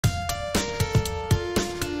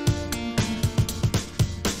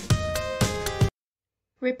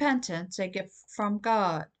Repentance, a gift from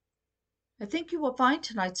God. I think you will find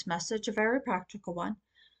tonight's message a very practical one,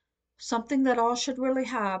 something that all should really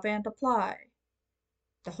have and apply.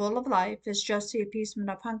 The whole of life is just the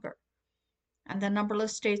appeasement of hunger, and the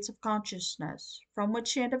numberless states of consciousness from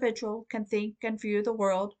which the individual can think and view the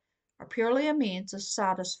world are purely a means of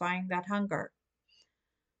satisfying that hunger.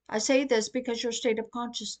 I say this because your state of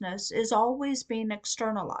consciousness is always being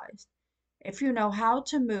externalized. If you know how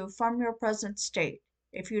to move from your present state,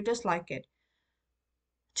 if you dislike it,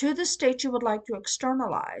 to the state you would like to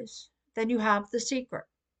externalize, then you have the secret.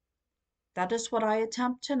 That is what I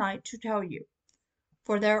attempt tonight to tell you.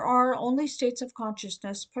 For there are only states of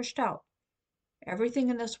consciousness pushed out. Everything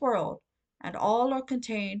in this world, and all are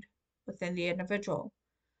contained within the individual.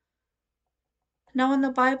 Now in the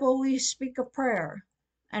Bible we speak of prayer,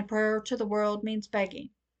 and prayer to the world means begging,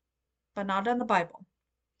 but not in the Bible.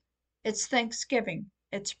 It's thanksgiving,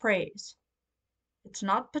 it's praise. It's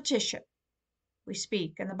not petition. We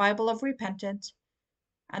speak in the Bible of repentance,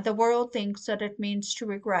 and the world thinks that it means to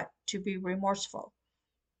regret, to be remorseful.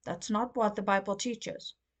 That's not what the Bible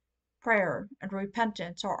teaches. Prayer and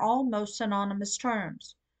repentance are almost synonymous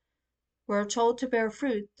terms. We're told to bear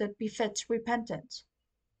fruit that befits repentance.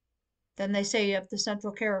 Then they say of the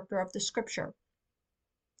central character of the scripture,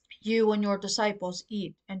 "You and your disciples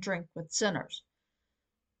eat and drink with sinners."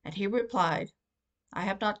 And he replied, "I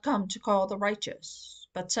have not come to call the righteous,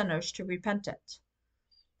 but sinners to repentance."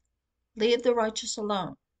 Leave the righteous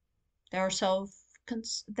alone. They are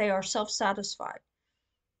self-satisfied.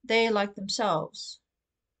 They like themselves,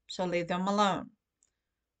 so leave them alone.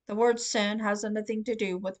 The word sin has nothing to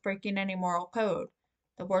do with breaking any moral code.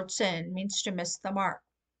 The word sin means to miss the mark.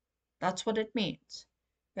 That's what it means.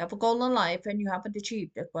 You have a goal in life and you haven't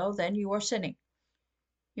achieved it, well, then you are sinning.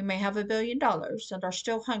 You may have $1 billion and are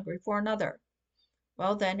still hungry for another.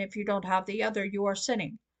 Well, then, if you don't have the other, you are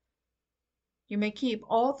sinning. You may keep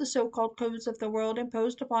all the so-called codes of the world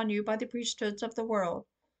imposed upon you by the priesthoods of the world.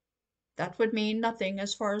 That would mean nothing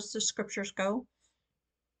as far as the scriptures go.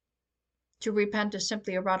 To repent is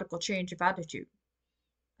simply a radical change of attitude.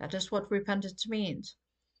 That is what repentance means.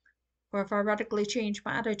 For if I radically change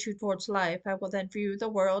my attitude towards life, I will then view the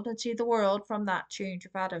world and see the world from that change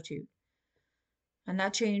of attitude. And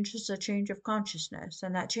that change is a change of consciousness,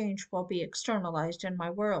 and that change will be externalized in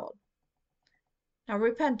my world. Now,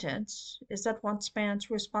 repentance is at once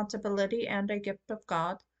man's responsibility and a gift of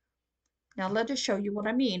God. Now, let us show you what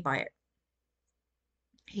I mean by it.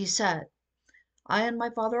 He said, "I and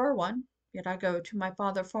my Father are one, yet I go to my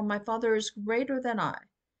Father, for my Father is greater than I.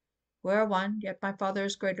 We are one, yet my Father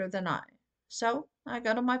is greater than I. So I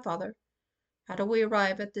go to my Father." How do we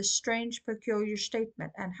arrive at this strange, peculiar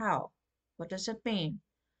statement, and how? What does it mean?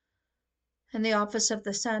 In the office of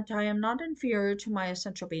the sent, I am not inferior to my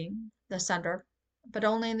essential being, the sender, but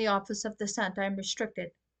only in the office of the sent I am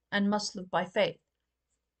restricted and must live by faith.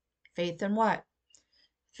 Faith in what?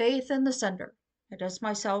 Faith in the sender. It is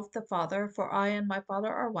myself, the Father, for I and my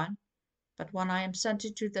Father are one. But when I am sent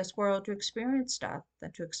into this world to experience death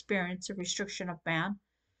and to experience the restriction of man,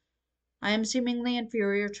 I am seemingly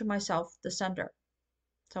inferior to myself, the sender.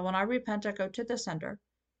 So when I repent, I go to the sender.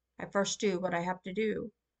 I first do what I have to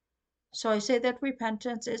do. So I say that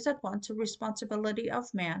repentance is at once a responsibility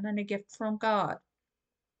of man and a gift from God.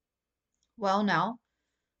 Well now,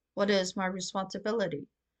 what is my responsibility?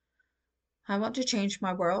 I want to change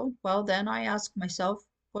my world. Well then, I ask myself,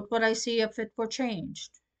 what would I see if it were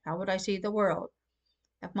changed? How would I see the world?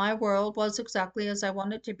 If my world was exactly as I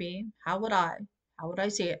want it to be, how would I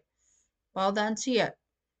see it? Well then, see it.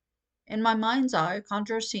 In my mind's eye,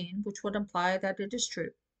 conjure a scene which would imply that it is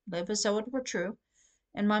true. Live as though it were true.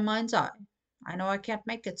 In my mind's eye. I know I can't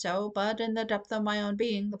make it so, but in the depth of my own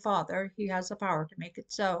being, the Father, He has the power to make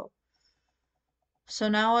it so. So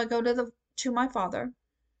now I go to my Father.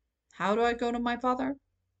 How do I go to my Father?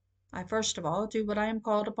 I first of all do what I am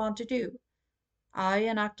called upon to do. I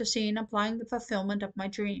enact a scene implying the fulfillment of my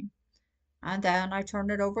dream, and then I turn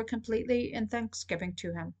it over completely in thanksgiving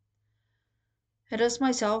to Him. It is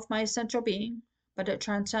myself, my essential being, but it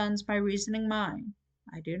transcends my reasoning mind.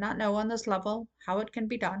 I do not know on this level how it can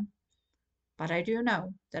be done, but I do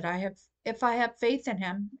know that if I have faith in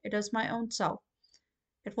Him, it is my own self.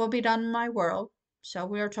 It will be done in my world, so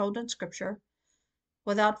we are told in Scripture.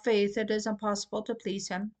 Without faith it is impossible to please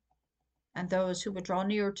Him, and those who would draw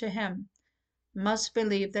near to Him must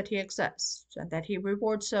believe that He exists, and that He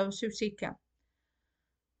rewards those who seek Him.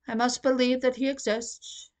 I must believe that He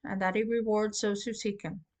exists, and that He rewards those who seek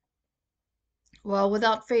Him. Well,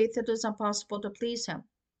 without faith it is impossible to please Him.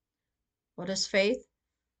 What is faith?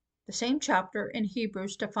 The same chapter in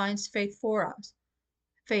Hebrews defines faith for us.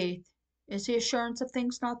 Faith is the assurance of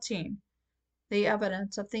things not seen, the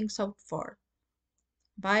evidence of things hoped for.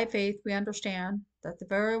 By faith we understand that the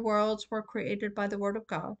very worlds were created by the word of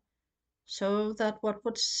God, so that what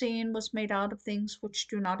was seen was made out of things which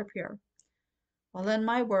do not appear. Well, in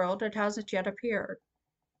my world it hasn't yet appeared.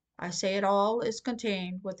 I say it all is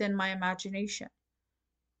contained within my imagination.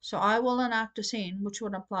 So I will enact a scene which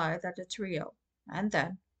would imply that it's real, and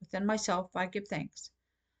then, within myself, I give thanks.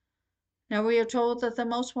 Now we are told that the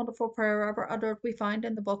most wonderful prayer ever uttered we find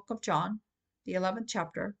in the book of John, the 11th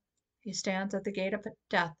chapter. He stands at the gate of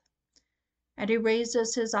death, and he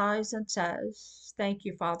raises his eyes and says, "Thank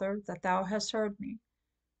you, Father, that thou hast heard me.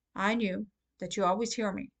 I knew that you always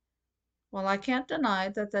hear me." Well, I can't deny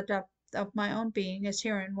that the depth of my own being is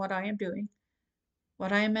hearing what I am doing,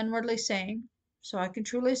 what I am inwardly saying, so I can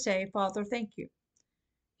truly say, "Father, thank you."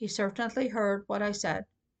 He certainly heard what I said.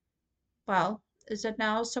 Well, is it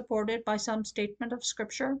now supported by some statement of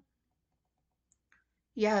Scripture?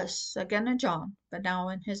 Yes, again in John, but now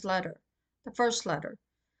in his letter, the first letter.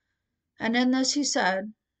 And in this he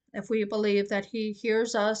said, "If we believe that he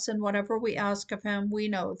hears us in whatever we ask of him, we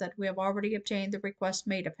know that we have already obtained the request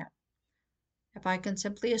made of him." If I can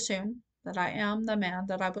simply assume that I am the man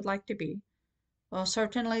that I would like to be, well,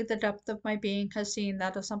 certainly the depth of my being has seen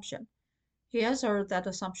that assumption. He has heard that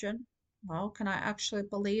assumption. Well, can I actually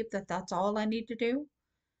believe that that's all I need to do?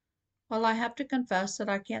 Well, I have to confess that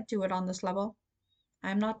I can't do it on this level.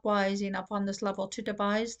 I am not wise enough on this level to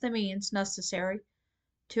devise the means necessary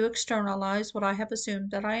to externalize what I have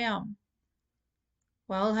assumed that I am.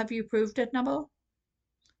 Well, have you proved it, Neville?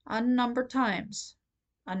 Unnumbered times.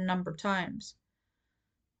 Unnumbered times.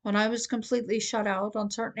 When I was completely shut out on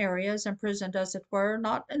certain areas, imprisoned as it were,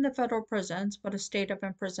 not in the federal prisons, but a state of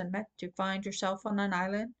imprisonment, to find yourself on an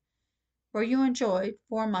island, where you enjoyed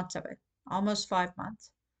 4 months of it, almost 5 months.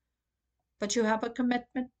 But you have a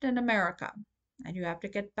commitment in America, and you have to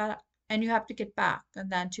get back,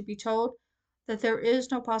 and then to be told that there is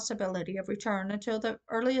no possibility of return until the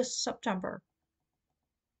earliest September.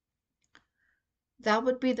 That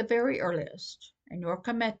would be the very earliest, and your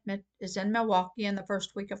commitment is in Milwaukee in the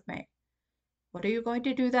first week of May. What are you going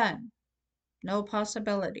to do then? No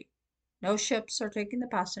possibility. No ships are taking the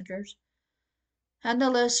passengers, and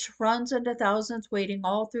the list runs into thousands waiting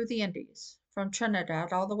all through the Indies, from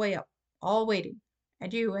Trinidad all the way up, all waiting,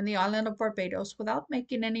 and you in the island of Barbados without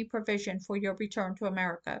making any provision for your return to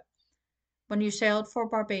America when you sailed for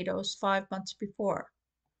Barbados 5 months before.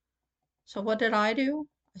 So what did I do?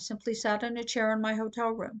 I simply sat in a chair in my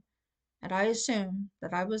hotel room, and I assumed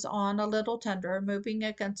that I was on a little tender moving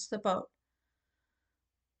against the boat.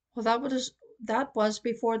 Well, that was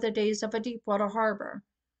before the days of a deep water harbor.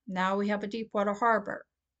 Now we have a deep water harbor.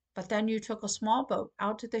 But then you took a small boat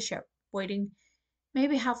out to the ship, waiting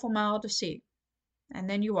maybe half a mile to sea, and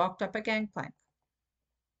then you walked up a gangplank.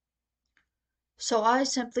 So I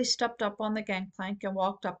simply stepped up on the gangplank and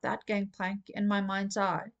walked up that gangplank in my mind's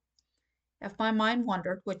eye. If my mind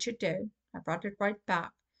wandered, which it did, I brought it right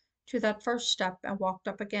back to that first step and walked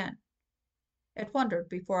up again. It wandered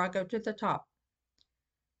before I go to the top.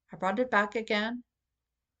 I brought it back again,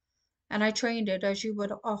 and I trained it as you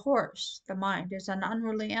would a horse. The mind is an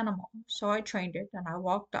unruly animal, so I trained it, and I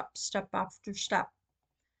walked up step after step.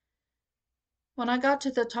 When I got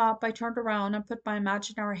to the top, I turned around and put my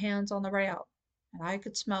imaginary hands on the rail, and I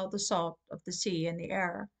could smell the salt of the sea in the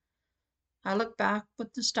air. I looked back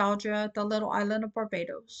with nostalgia at the little island of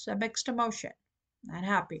Barbados, a mixed emotion, and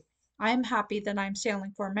happy. I am happy that I am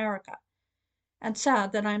sailing for America, and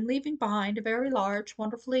sad that I am leaving behind a very large,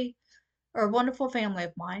 wonderful family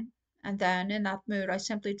of mine. And then, in that mood, I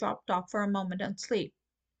simply dropped off for a moment and sleep.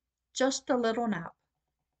 Just a little nap.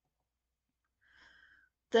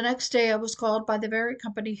 The next day I was called by the very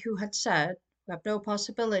company who had said, "We have no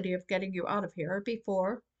possibility of getting you out of here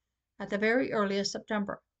before, at the very earliest,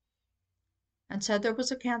 September," and said there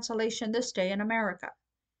was a cancellation this day in America,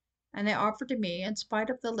 and they offered to me, in spite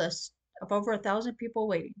of the list of over 1,000 people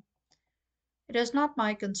waiting. It is not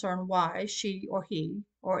my concern why she or he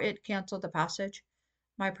or it canceled the passage.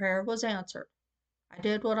 My prayer was answered. I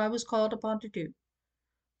did what I was called upon to do.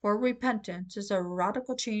 For repentance is a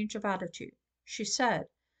radical change of attitude. She said,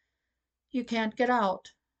 "You can't get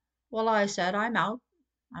out." Well, I said, "I'm out.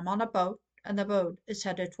 I'm on a boat, and the boat is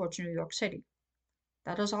headed towards New York City."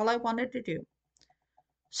 That is all I wanted to do.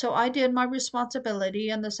 So I did my responsibility,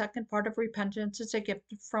 and the second part of repentance is a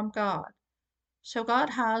gift from God. So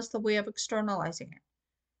God has the way of externalizing it.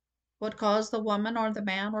 What caused the woman or the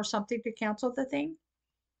man or something to cancel the thing?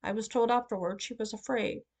 I was told afterwards she was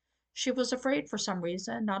afraid. She was afraid for some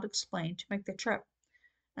reason not explained to make the trip.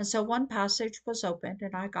 And so one passage was opened,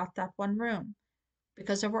 and I got that one room,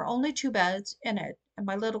 Because there were only 2 beds in it, and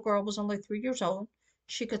my little girl was only 3 years old,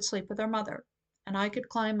 she could sleep with her mother, and I could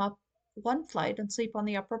climb up one flight and sleep on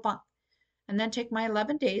the upper bunk, and then take my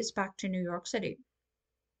 11 days back to New York City.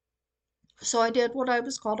 So I did what I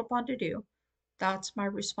was called upon to do. That's my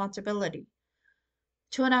responsibility.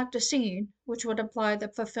 To enact a scene which would imply the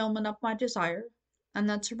fulfillment of my desire, and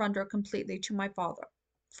then surrender completely to my Father,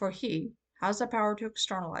 for He has the power to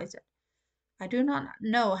externalize it. I do not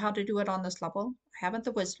know how to do it on this level. I haven't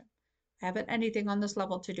the wisdom. I haven't anything on this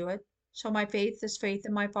level to do it. So my faith is faith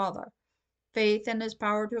in my Father, faith in His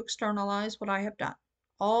power to externalize what I have done,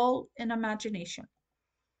 all in imagination.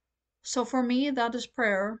 So for me, that is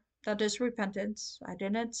prayer, that is repentance. I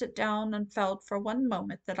didn't sit down and felt for one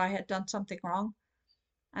moment that I had done something wrong,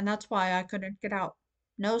 and that's why I couldn't get out.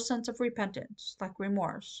 No sense of repentance, like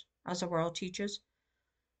remorse, as the world teaches.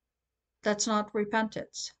 That's not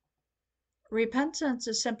repentance. Repentance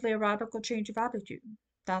is simply a radical change of attitude.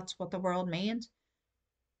 That's what the world means.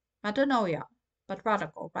 Metanoia, but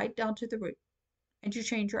radical, right down to the root. And you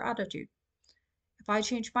change your attitude. If I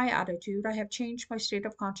change my attitude, I have changed my state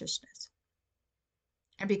of consciousness.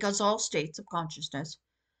 And because all states of consciousness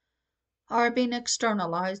are being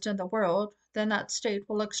externalized in the world, then that state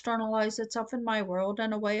will externalize itself in my world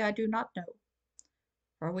in a way I do not know.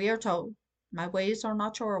 For we are told, my ways are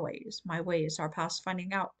not your ways, my ways are past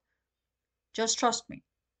finding out. Just trust me.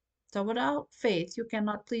 So without faith you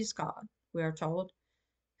cannot please God, we are told.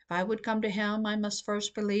 If I would come to Him, I must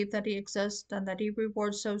first believe that He exists and that He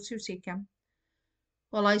rewards those who seek Him.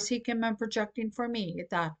 Well, I seek Him in projecting for me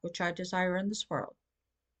that which I desire in this world.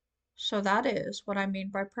 So that is what I mean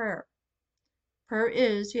by prayer. Prayer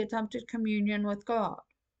is the attempted communion with God.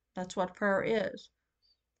 That's what prayer is.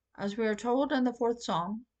 As we are told in the 4th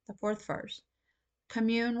Psalm, the 4th verse,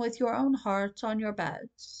 commune with your own hearts on your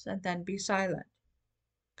beds, and then be silent.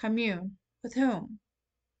 Commune with whom?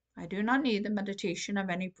 I do not need the meditation of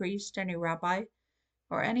any priest, any rabbi,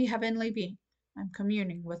 or any heavenly being. I'm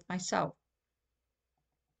communing with myself.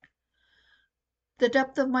 The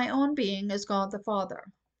depth of my own being is God the Father.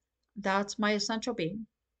 That's my essential being,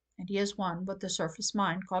 and He is one with the surface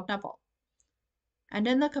mind called Neville. And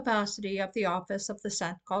in the capacity of the office of the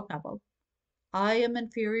sent called Neville, I am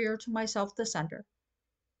inferior to myself, the sender.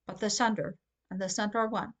 But the sender and the sent are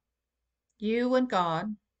one. You and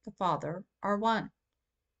God, the Father, are one.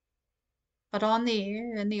 But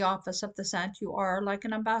in the office of the sent, you are like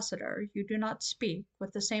an ambassador. You do not speak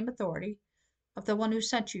with the same authority of the one who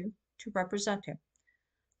sent you to represent Him.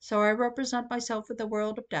 So I represent myself in the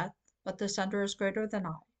world of death, but the sender is greater than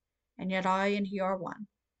I, and yet I and He are one.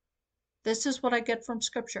 This is what I get from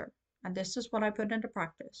Scripture, and this is what I put into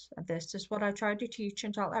practice, and this is what I try to teach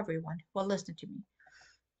and tell everyone who will listen to me.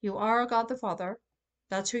 You are God the Father.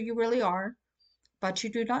 That's who you really are, but you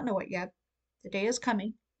do not know it yet. The day is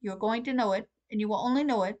coming. You are going to know it, and you will only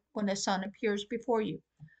know it when His Son appears before you.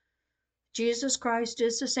 Jesus Christ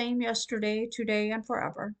is the same yesterday, today, and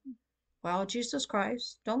forever. Well, Jesus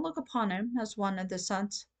Christ, don't look upon Him as one in the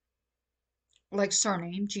sense, like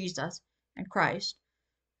surname, Jesus, and Christ,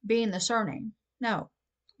 being the surname. No,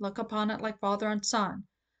 look upon it like Father and Son.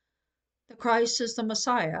 The Christ is the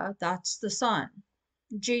Messiah, that's the Son.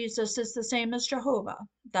 Jesus is the same as Jehovah,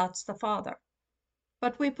 that's the Father.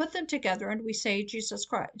 But we put them together and we say Jesus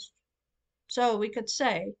Christ. So we could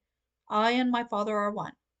say, I and my Father are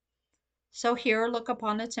one. So here look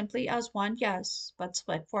upon it simply as one, yes, but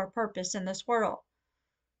split for a purpose in this world.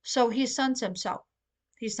 So He sends Himself.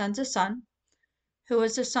 He sends His Son. Who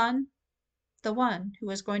is His Son? The one who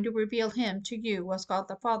is going to reveal Him to you as God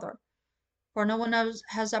the Father. For no one else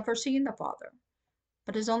has ever seen the Father,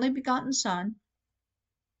 but His only begotten Son,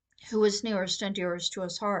 who is nearest and dearest to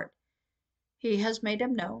His heart. He has made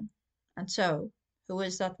Him known. And so, who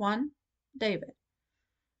is that one? David.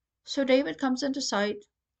 So David comes into sight,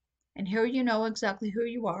 and here you know exactly who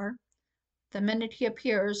you are. The minute he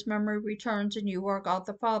appears, memory returns, and you are God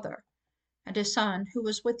the Father. And His Son, who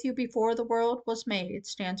was with you before the world was made,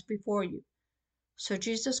 stands before you. So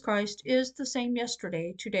Jesus Christ is the same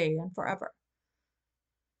yesterday, today, and forever.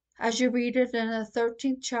 As you read it in the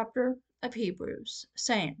 13th chapter of Hebrews,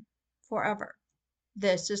 same, forever.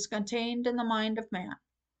 This is contained in the mind of man.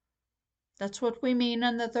 That's what we mean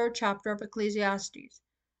in the 3rd chapter of Ecclesiastes,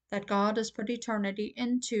 that God has put eternity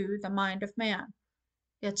into the mind of man,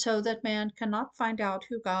 yet so that man cannot find out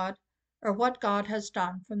who God or what God has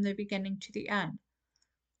done from the beginning to the end.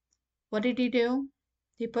 What did He do?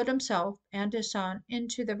 He put Himself and His Son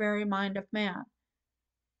into the very mind of man.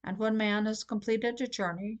 And when man has completed a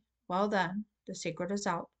journey, well then, the secret is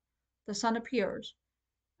out. The Son appears.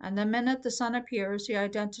 And the minute the Son appears, the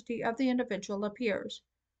identity of the individual appears.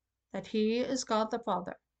 that he is God the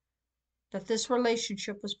Father, that this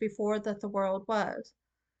relationship was before that the world was.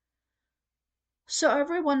 So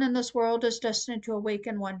everyone in this world is destined to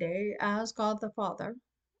awaken one day as God the Father,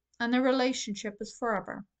 and the relationship is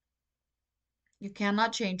forever. You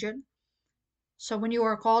cannot change it. So when you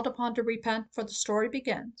are called upon to repent, for the story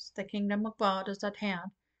begins, the kingdom of God is at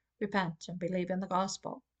hand, repent and believe in the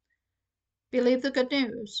gospel. Believe the good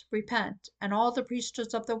news, repent, and all the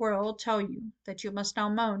priesthoods of the world tell you that you must now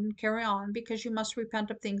moan and carry on because you must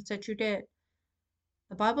repent of things that you did.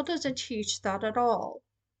 The Bible doesn't teach that at all.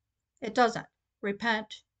 It doesn't.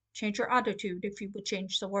 Repent, change your attitude if you would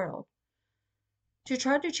change the world. To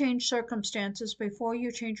try to change circumstances before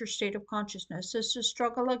you change your state of consciousness is to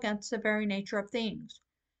struggle against the very nature of things.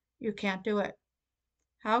 You can't do it.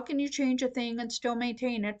 How can you change a thing and still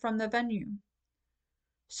maintain it from the venue?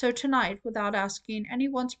 So tonight, without asking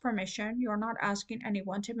anyone's permission, you're not asking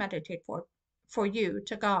anyone to meditate for you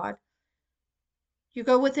to God. You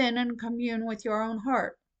go within and commune with your own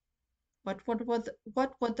heart. What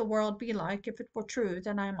would the world be like if it were true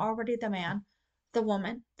that I am already the man, the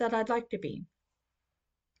woman that I'd like to be?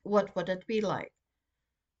 What would it be like?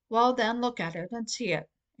 Well, then, look at it and see it.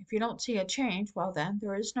 If you don't see a change, well, then,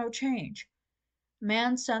 there is no change.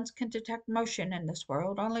 Man's sense can detect motion in this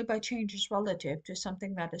world only by changes relative to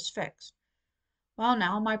something that is fixed. Well,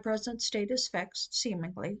 now, my present state is fixed,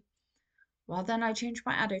 seemingly. Well, then I change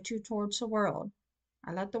my attitude towards the world.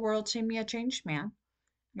 I let the world see me a changed man,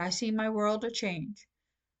 and I see my world a change.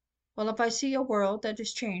 Well, if I see a world that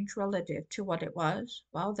is changed relative to what it was,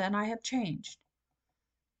 well, then I have changed.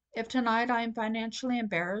 If tonight I am financially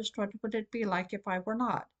embarrassed, what would it be like if I were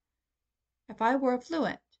not? If I were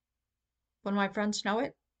affluent? Would my friends know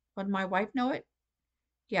it? Would my wife know it?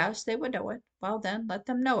 Yes, they would know it. Well, then, let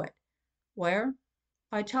them know it. Where?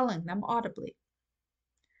 By telling them audibly.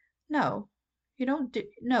 No, you don't do,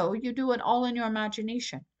 no, you do it all in your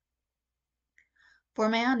imagination. For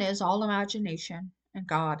man is all imagination, and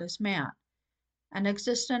God is man, and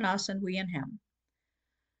exists in us and we in him.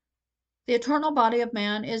 The eternal body of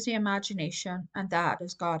man is the imagination, and that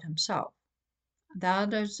is God himself.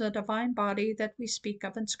 That is the divine body that we speak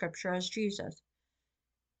of in Scripture as Jesus.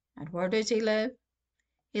 And where does he live?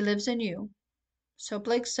 He lives in you. So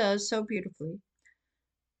Blake says so beautifully,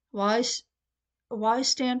 why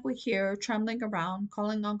stand we here trembling around,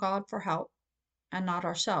 calling on God for help, and not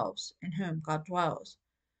ourselves, in whom God dwells?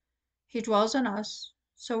 He dwells in us,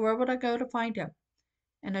 so where would I go to find him?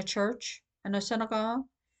 In a church? In a synagogue?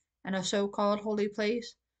 In a so-called holy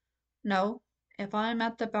place? No, if I am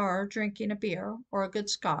at the bar drinking a beer or a good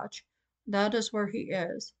Scotch, that is where he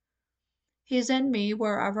is. He is in me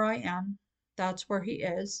wherever I am, that's where he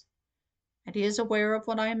is, and he is aware of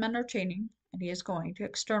what I am entertaining, and he is going to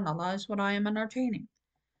externalize what I am entertaining.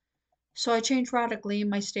 So I change radically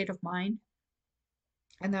my state of mind,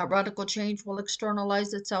 and that radical change will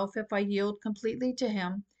externalize itself if I yield completely to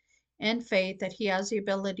him in faith that he has the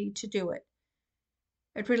ability to do it.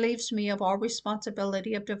 It relieves me of all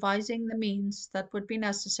responsibility of devising the means that would be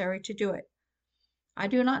necessary to do it. I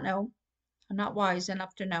do not know. I'm not wise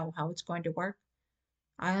enough to know how it's going to work.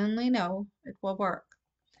 I only know it will work.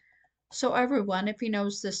 So everyone, if he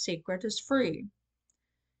knows this secret, is free.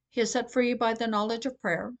 He is set free by the knowledge of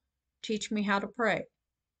prayer. Teach me how to pray.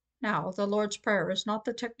 Now, the Lord's Prayer is not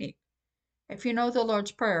the technique. If you know the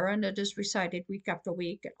Lord's Prayer, and it is recited week after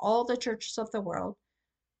week in all the churches of the world,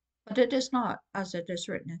 but it is not as it is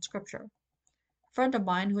written in Scripture. A friend of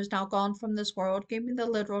mine who is now gone from this world gave me the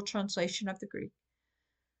literal translation of the Greek,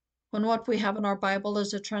 when what we have in our Bible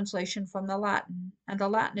is a translation from the Latin, and the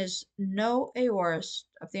Latin is no aorist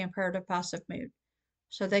of the imperative passive mood,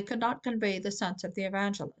 so they could not convey the sense of the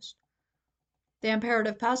evangelist. The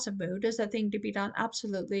imperative passive mood is a thing to be done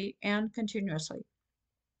absolutely and continuously.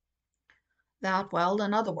 That, well,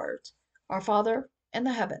 in other words, our Father in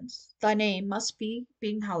the heavens, thy name must be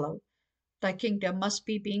being hallowed, thy kingdom must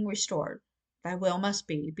be being restored, thy will must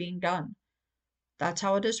be being done. That's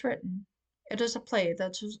how it is written. It is a play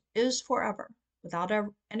that is forever, without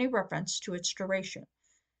any reference to its duration,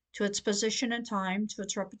 to its position in time, to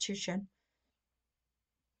its repetition.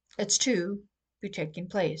 It's to be taking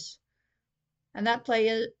place. And that play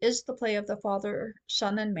is the play of the Father,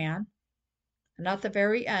 Son, and man. And at the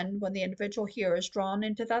very end, when the individual here is drawn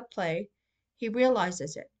into that play, he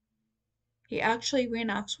realizes it. He actually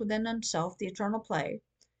reenacts within himself the eternal play.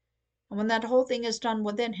 And when that whole thing is done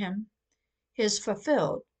within him, he is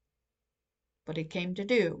fulfilled what he came to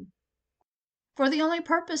do. For the only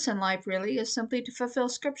purpose in life, really, is simply to fulfill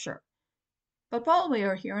Scripture. But while we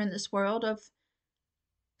are here in this world of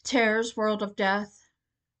tares, world of death,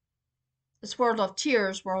 This world of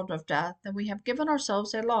tears, world of death, and we have given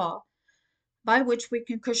ourselves a law by which we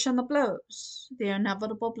can cushion the blows, the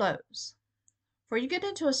inevitable blows. For you get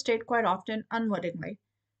into a state quite often unwittingly,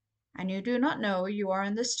 and you do not know you are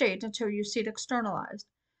in this state until you see it externalized,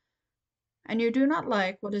 and you do not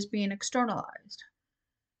like what is being externalized.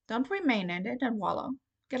 Don't remain in it and wallow.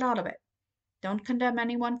 Get out of it. Don't condemn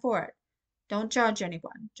anyone for it. Don't judge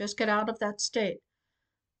anyone. Just get out of that state.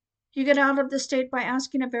 You get out of the state by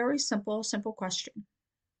asking a very simple question.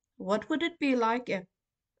 What would it be like if?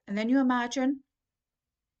 And then you imagine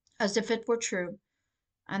as if it were true.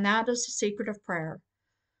 And that is the secret of prayer.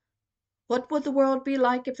 What would the world be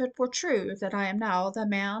like if it were true that I am now the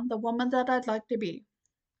man, the woman that I'd like to be?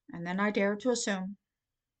 And then I dare to assume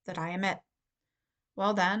that I am it.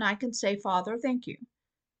 Well, then I can say, Father, thank you.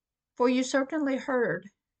 For you certainly heard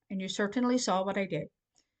and you certainly saw what I did.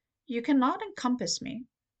 You cannot encompass me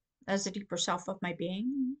as the deeper self of my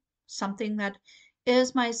being, something that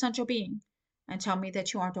is my essential being, and tell me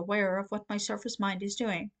that you aren't aware of what my surface mind is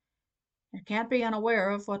doing. You can't be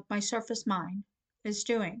unaware of what my surface mind is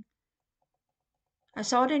doing. I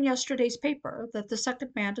saw it in yesterday's paper that the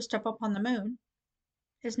second man to step up on the moon,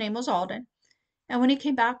 his name was Alden, and when he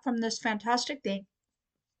came back from this fantastic thing,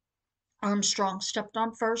 Armstrong stepped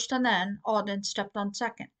on first and then Alden stepped on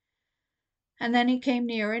second. And then he came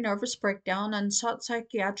near a nervous breakdown and sought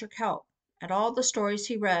psychiatric help. And all the stories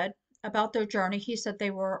he read about their journey, he said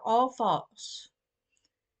they were all false.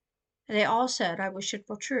 They all said, I wish it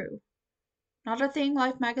were true. Not a thing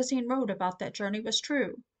Life magazine wrote about that journey was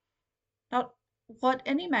true. Not what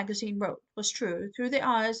any magazine wrote was true through the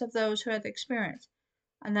eyes of those who had experience.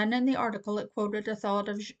 And then in the article it quoted a thought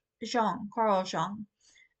of Carl Jung.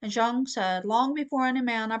 And Jung said, long before any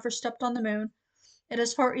man ever stepped on the moon, it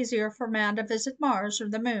is far easier for man to visit Mars or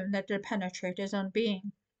the moon than to penetrate his own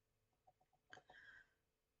being.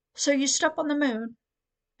 So you step on the moon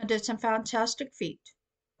and did some fantastic feat,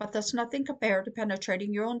 but that's nothing compared to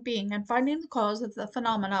penetrating your own being and finding the cause of the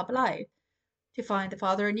phenomena of life, to find the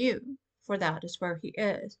Father in you, for that is where he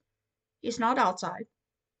is. He is not outside,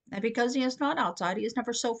 and because he is not outside, he is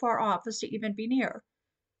never so far off as to even be near,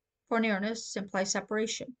 for nearness implies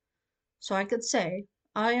separation. So I could say,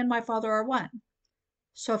 I and my Father are one.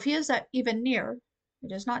 So if he is even near,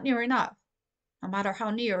 it is not near enough, no matter how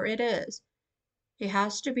near it is. He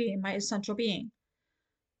has to be my essential being.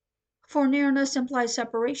 For nearness implies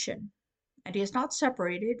separation, and he is not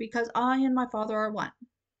separated because I and my Father are one,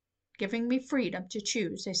 giving me freedom to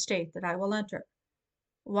choose a state that I will enter,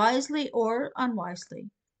 wisely or unwisely.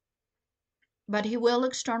 But he will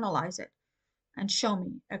externalize it and show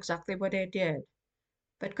me exactly what I did,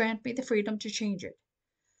 but grant me the freedom to change it.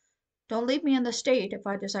 Don't leave me in the state if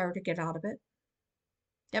I desire to get out of it.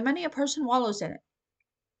 Yet many a person wallows in it,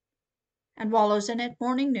 and wallows in it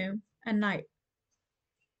morning, noon, and night,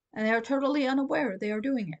 and they are totally unaware they are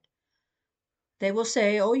doing it. They will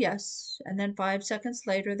say, oh yes, and then 5 seconds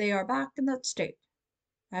later they are back in that state.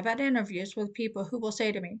 I've had interviews with people who will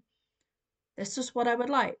say to me, this is what I would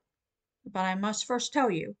like, but I must first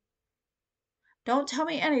tell you. Don't tell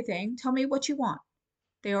me anything, tell me what you want.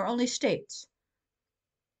 They are only states.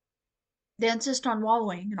 They insist on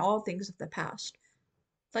wallowing in all things of the past,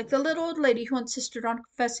 like the little old lady who insisted on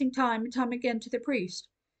confessing time and time again to the priest.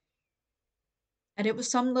 And it was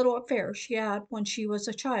some little affair she had when she was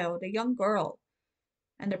a child, a young girl.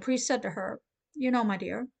 And the priest said to her, you know, my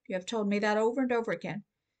dear, you have told me that over and over again.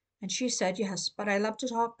 And she said, yes, but I love to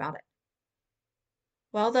talk about it.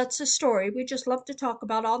 Well, that's the story. We just love to talk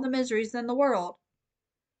about all the miseries in the world.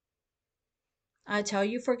 I tell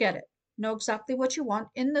you, forget it. Know exactly what you want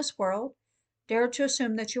in this world. Dare to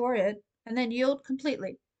assume that you are it, and then yield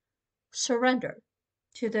completely. Surrender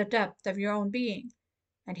to the depth of your own being.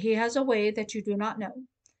 And he has a way that you do not know.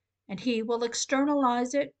 And he will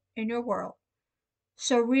externalize it in your world.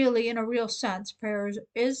 So really, in a real sense, prayer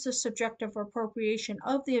is the subjective appropriation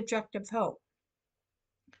of the objective hope.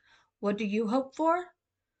 What do you hope for?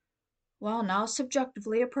 Well, now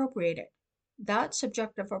subjectively appropriate it. That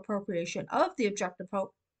subjective appropriation of the objective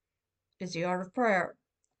hope is the art of prayer.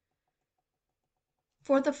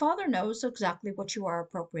 For the Father knows exactly what you are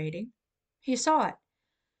appropriating. He saw it.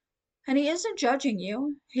 And he isn't judging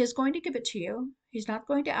you. He is going to give it to you. He's not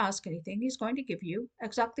going to ask anything. He's going to give you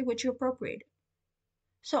exactly what you appropriated.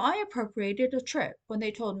 So I appropriated a trip when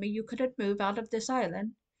they told me you couldn't move out of this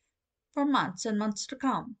island for months and months to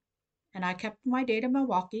come. And I kept my date in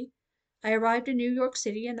Milwaukee. I arrived in New York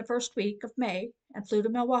City in the first week of May and flew to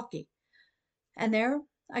Milwaukee. And there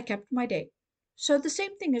I kept my date. So the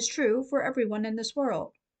same thing is true for everyone in this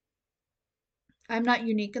world. I'm not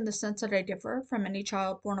unique in the sense that I differ from any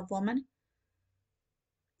child born of woman.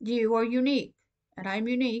 You are unique, and I'm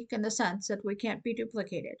unique in the sense that we can't be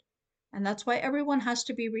duplicated. And that's why everyone has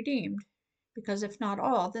to be redeemed, because if not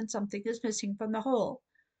all, then something is missing from the whole.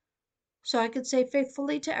 So I could say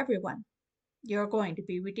faithfully to everyone, you're going to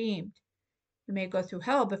be redeemed. You may go through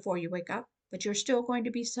hell before you wake up, but you're still going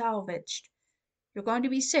to be salvaged. You're going to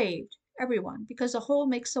be saved, everyone, because the whole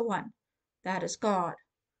makes the one. That is God.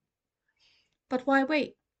 But why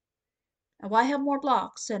wait? And why have more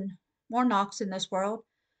blocks and more knocks in this world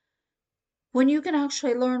when you can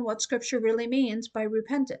actually learn what Scripture really means by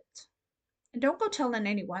repentance? And don't go telling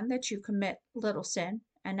anyone that you commit little sin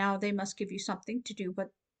and now they must give you something to do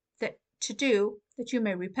that you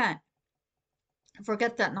may repent.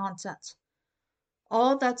 Forget that nonsense.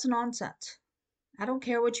 All that's nonsense. I don't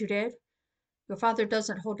care what you did. Your Father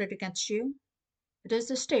doesn't hold it against you. It is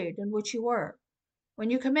the state in which you were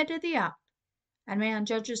when you committed the act, and man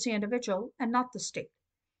judges the individual and not the state.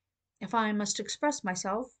 If I must express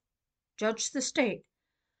myself, judge the state,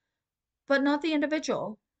 but not the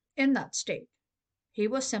individual in that state. He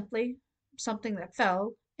was simply something that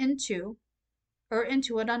fell into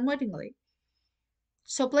it unwittingly.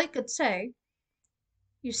 So Blake could say,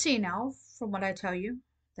 you see now, from what I tell you,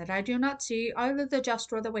 that I do not see either the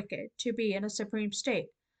just or the wicked to be in a supreme state,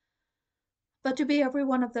 but to be every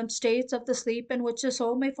one of them states of the sleep in which the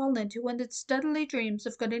soul may fall into when it steadily dreams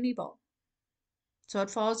of good and evil. So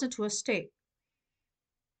it falls into a state.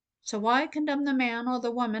 So why condemn the man or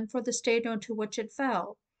the woman for the state into which it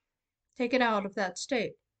fell? Take it out of that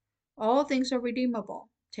state. All things are redeemable.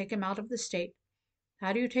 Take him out of the state.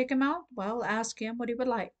 How do you take him out? Well, ask him what he would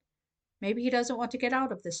like. Maybe he doesn't want to get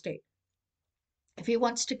out of the state. If he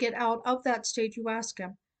wants to get out of that state, you ask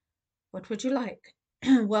him, what would you like?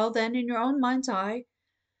 Well, then, in your own mind's eye,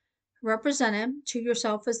 represent him to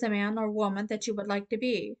yourself as the man or woman that you would like to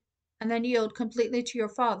be, and then yield completely to your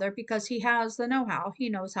Father because he has the know-how. He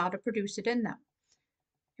knows how to produce it in them.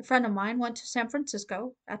 A friend of mine went to San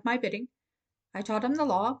Francisco at my bidding. I taught him the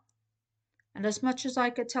law, and as much as I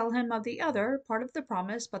could tell him of the other part of the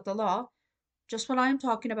promise, but the law, just what I am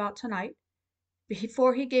talking about tonight,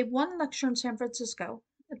 before he gave one lecture in San Francisco.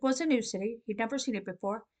 It was a new city. He'd never seen it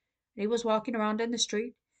before. And he was walking around in the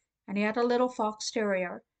street, and he had a little fox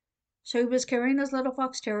terrier. So he was carrying his little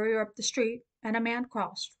fox terrier up the street, and a man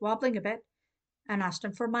crossed, wobbling a bit, and asked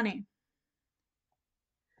him for money.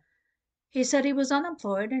 He said he was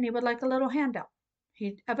unemployed and he would like a little handout.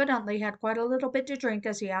 He evidently had quite a little bit to drink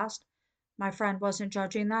as he asked. My friend wasn't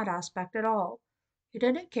judging that aspect at all. He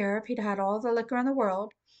didn't care if he'd had all the liquor in the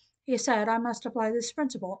world. He said, I must apply this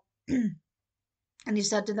principle. And he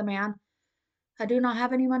said to the man, I do not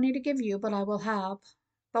have any money to give you, but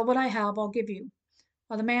what I have I'll give you.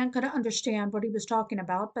 Well, the man couldn't understand what he was talking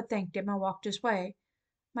about, but thanked him and walked his way.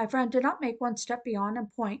 My friend did not make one step beyond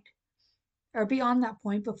that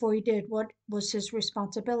point before he did what was his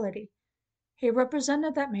responsibility. He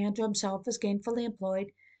represented that man to himself as gainfully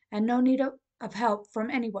employed and no need of help from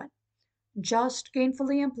anyone, just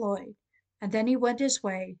gainfully employed, and then he went his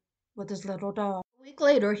way with his little dog. A week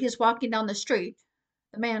later, he is walking down the street.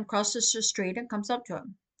 The man crosses the street and comes up to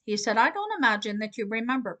him. He said, I don't imagine that you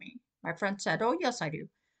remember me. My friend said, oh, yes, I do.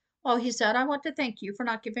 Well, he said, I want to thank you for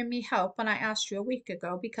not giving me help when I asked you a week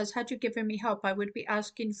ago, because had you given me help, I would be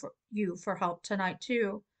asking you for help tonight,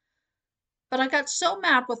 too. But I got so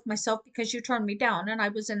mad with myself because you turned me down and I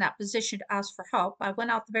was in that position to ask for help. I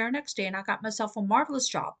went out the very next day and I got myself a marvelous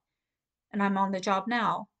job. And I'm on the job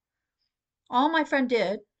now. All my friend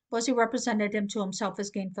did was he represented him to himself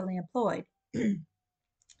as gainfully employed.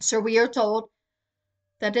 So we are told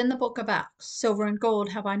that in the book of Acts, silver and gold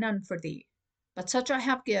have I none for thee, but such I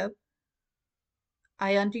have give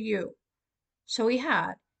I unto you. So he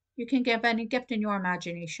had. You can give any gift in your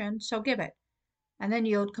imagination, so give it, and then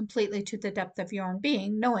yield completely to the depth of your own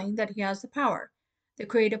being, knowing that he has the power, the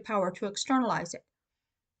creative power to externalize it.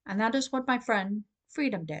 And that is what my friend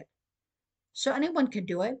Freedom did. So anyone can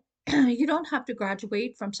do it. You don't have to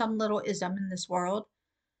graduate from some little ism in this world.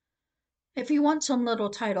 If you want some little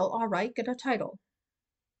title, all right, get a title.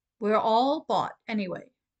 We're all bought anyway.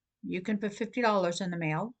 You can put $50 in the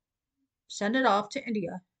mail, send it off to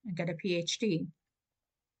India, and get a PhD.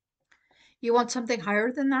 You want something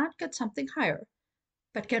higher than that? Get something higher.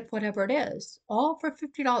 But get whatever it is, all for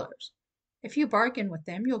 $50. If you bargain with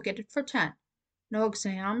them, you'll get it for 10. No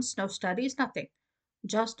exams, no studies, nothing.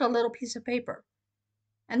 Just a little piece of paper.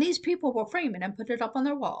 And these people will frame it and put it up on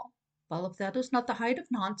their wall. Well, if that is not the height of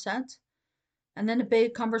nonsense, and then a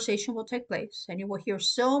big conversation will take place, and you will hear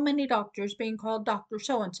so many doctors being called Dr.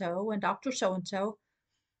 So-and-so and Dr. So-and-so,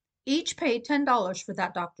 each pay $10 for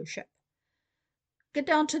that doctorship. Get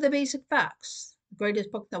down to the basic facts. The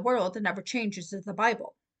greatest book in the world that never changes is the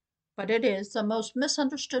Bible. but it is the most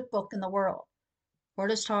misunderstood book in the world, for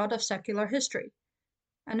it is taught of secular history.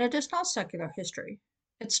 And it is not secular history,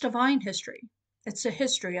 it's divine history. It's the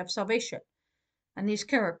history of salvation. And these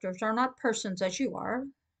characters are not persons as you are,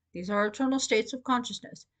 these are eternal states of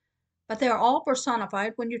consciousness, but they are all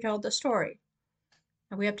personified when you tell the story.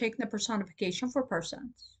 And we have taken the personification for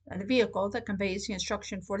persons, and the vehicle that conveys the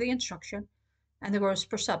instruction for the instruction, and the gross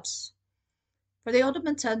percepts for the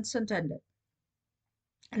ultimate sense intended.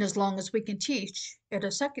 And as long as we can teach it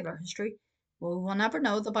as secular history, we will never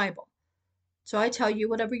know the Bible. So I tell you,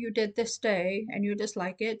 whatever you did this day and you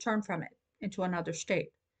dislike it, turn from it into another state.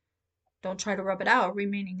 Don't try to rub it out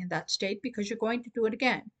remaining in that state, because you're going to do it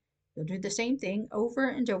again. You'll do the same thing over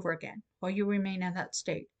and over again while you remain in that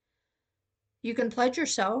state. You can pledge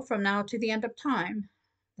yourself from now to the end of time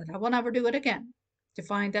that I will never do it again, to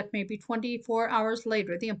find that maybe 24 hours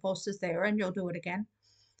later the impulse is there and you'll do it again.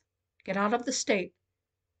 Get out of the state,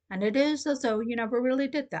 and it is as though you never really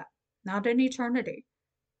did that, not in eternity.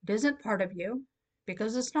 It isn't part of you,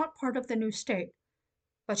 because it's not part of the new state.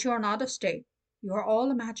 But you are not a state. You are all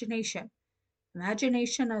imagination.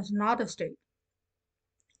 Imagination is not a state.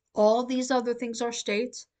 All these other things are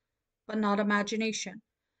states, but not imagination.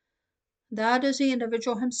 That is the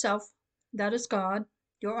individual himself. That is God,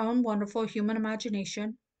 your own wonderful human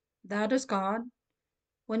imagination. That is God.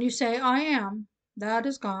 When you say, I am, that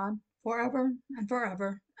is God, forever and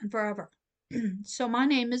forever and forever. So my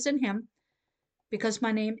name is in him, because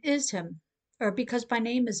my name is him, or because my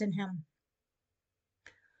name is in him.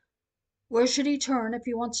 Where should he turn if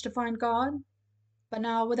he wants to find God? But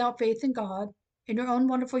now, without faith in God, in your own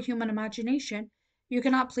wonderful human imagination, you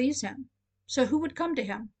cannot please him. So who would come to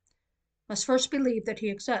him? Must first believe that he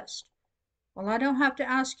exists. Well, I don't have to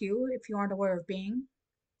ask you if you aren't aware of being.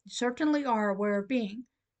 You certainly are aware of being.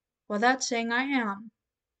 Well, that's saying I am.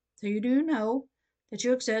 So you do know that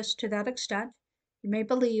you exist to that extent. You may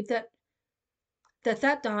believe that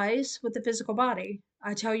dies with the physical body.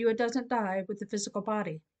 I tell you, it doesn't die with the physical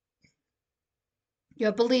body. You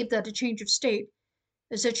have believed that a change of state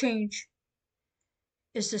is the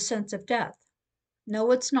sense of death.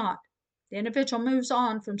 No, it's not. The individual moves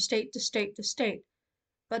on from state to state to state,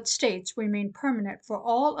 but states remain permanent for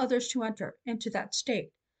all others to enter into that state.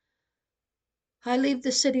 I leave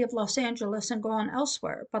the city of Los Angeles and go on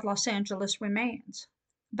elsewhere, but Los Angeles remains.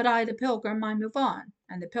 But I, the pilgrim, I move on,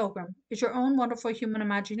 and the pilgrim is your own wonderful human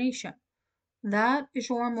imagination. That is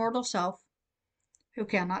your immortal self, who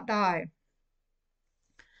cannot die.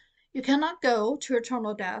 You cannot go to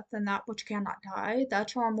eternal death and that which cannot die.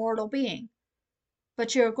 That's your immortal being.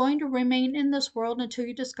 But you are going to remain in this world until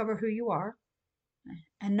you discover who you are,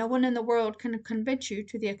 and no one in the world can convince you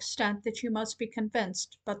to the extent that you must be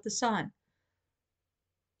convinced but the sun.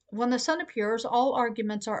 When the sun appears, all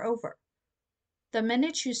arguments are over. The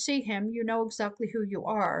minute you see him, you know exactly who you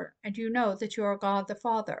are, and you know that you are God the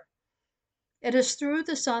Father. It is through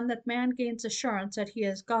the sun that man gains assurance that he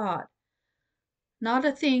is God. Not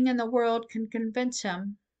a thing in the world can convince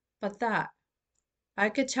him but that. I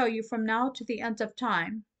could tell you from now to the end of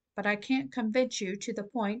time, but I can't convince you to the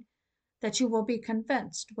point that you will be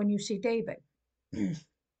convinced when you see David.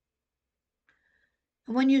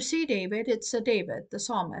 When you see David, it's David, the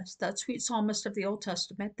psalmist, that sweet psalmist of the Old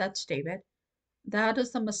Testament. That's David. That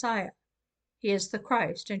is the Messiah. He is the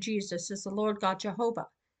Christ, and Jesus is the Lord God Jehovah.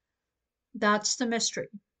 That's the mystery.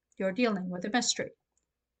 You're dealing with a mystery.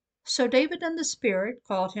 So David in the Spirit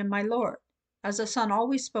called him my Lord, as the Son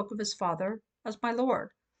always spoke of his Father as my Lord.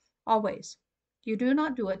 Always. You do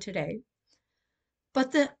not do it today.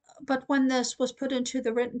 But when this was put into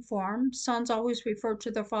the written form, sons always referred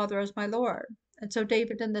to their father as my Lord. And so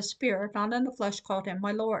David in the Spirit, not in the flesh, called him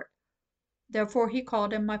my Lord. Therefore he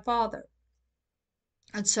called him my Father.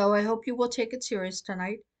 And so I hope you will take it serious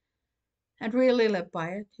tonight and really live by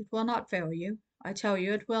it. It will not fail you. I tell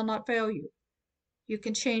you, it will not fail you. You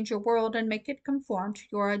can change your world and make it conform to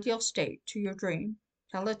your ideal state, to your dream.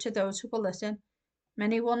 Tell it to those who will listen.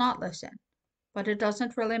 Many will not listen, but it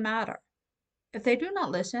doesn't really matter. If they do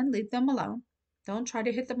not listen, leave them alone. Don't try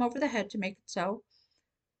to hit them over the head to make it so.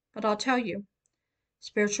 But I'll tell you,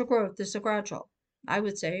 spiritual growth is a gradual, I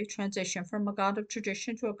would say, transition from a God of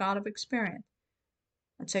tradition to a God of experience.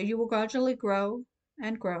 And so you will gradually grow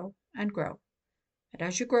and grow and grow. And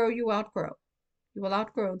as you grow, you outgrow. You will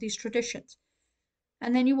outgrow these traditions.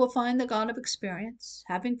 And then you will find the God of experience.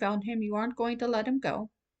 Having found him, you aren't going to let him go.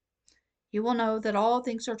 You will know that all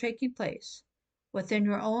things are taking place within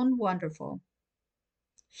your own wonderful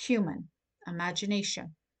human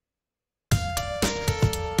imagination.